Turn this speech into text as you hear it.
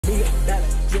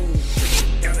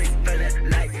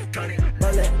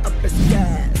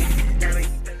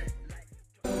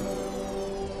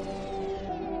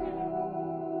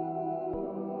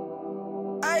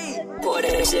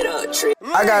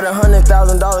I got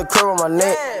 $100,000 crib on my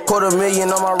neck,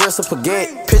 $250,000 on my wrist to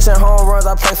forget. Pitching home runs,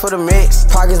 I play for the mix.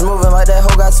 Pockets moving like that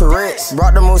hoe got Tourette's.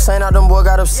 Brought the Moussaint out, them boy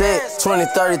got upset.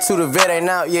 2032, the vet ain't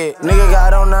out yet. Nigga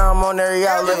got on now, I'm on there,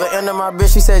 out. Living under my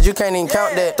bitch, she said you can't even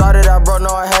count that. Started out broke, no,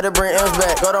 I had to bring M's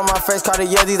back. Got on my face, caught the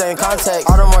Yeezys, ain't contact.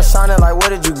 All them more shining, like where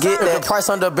did you get that? The price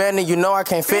on the band, you know I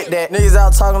can't fit that. Niggas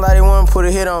out talking like they wanna put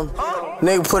a hit on.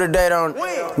 Nigga put a date on.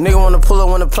 Nigga wanna pull up,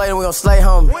 wanna play, and we gon' slay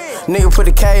home. Nigga put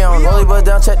the K on. Rolly bust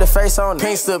down, check the face on.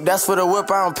 Pink slip, that's for the whip,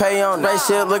 I don't pay on.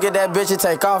 Spaceship, look at that bitch, it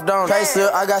take off, don't. Pay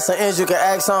slip, I got some ends you can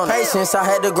ask on. Patience, I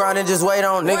had to grind and just wait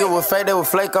on. Nigga would fake, they would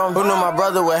flake on. Who knew my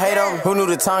brother would hate on? Who knew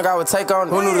the tongue I would take on?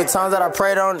 Who knew the times that I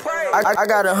prayed on? I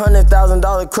got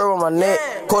 $100,000 crib on my neck,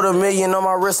 $250,000 on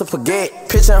my wrist to forget.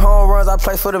 Pitching home runs, I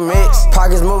play for the mix.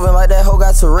 Pockets moving like that hoe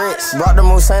got Tourette's. Brought the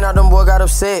Moussaint out, them boy got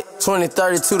upset.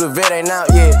 2032, the vet ain't out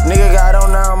yet. Nigga got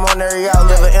on now, I'm on there, out.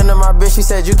 Living under my bitch, she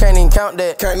said you can't even count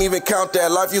that. Can't even count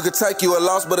that. Life you could take you a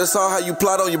loss, but it's all how you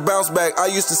plot on your bounce back. I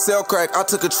used to sell crack. I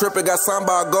took a trip and got signed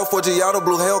by a Go for Giotto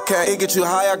Blue Hellcat. It get you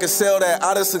high, I can sell that.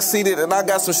 I done succeeded and I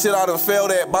got some shit I done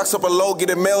failed at. Box up a load, get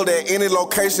it mailed at any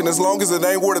location as long as it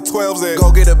ain't where the 12's at.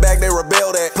 Go get it back, they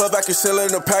rebel that. Plug back your shit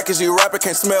in the package, you rapper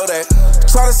can't smell that.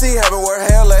 Try to see heaven where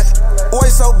hell at.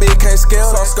 Waist so big, can't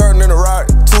scale. Saw skirting in the ride.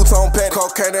 Two-tone pet,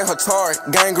 cocaine and Hatari.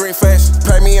 Gangrene fashion,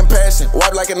 pay me in passion.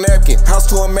 Wipe like a napkin, house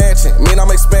to a mansion. Mean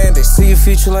I'm expanding. See your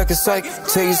future like a psychic.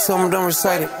 Tell you something, don't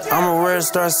recite it. I'm a rare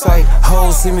star sight.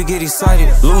 Hoes see me get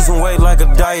excited. Losing weight like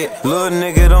a diet. Little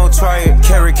nigga, don't try it.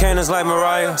 Carry cannons like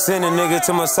Mariah. Send a nigga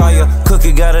to Messiah.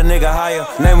 Cookie got a nigga higher.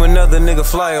 Name another nigga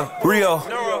flyer. RIO.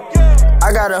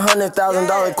 I got $100,000,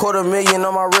 $250,000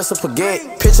 on my wrist to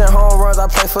forget. Pitching home runs, I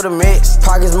play for the mix.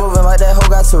 Pockets moving like that hoe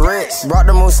got Tourette's. Brought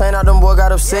the Moussaint out, them boy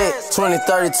got upset.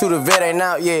 2032, the vet ain't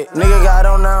out yet. Nigga got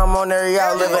on now, I'm on there,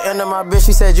 out. Living under my bitch,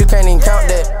 she said you can't even count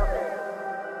that.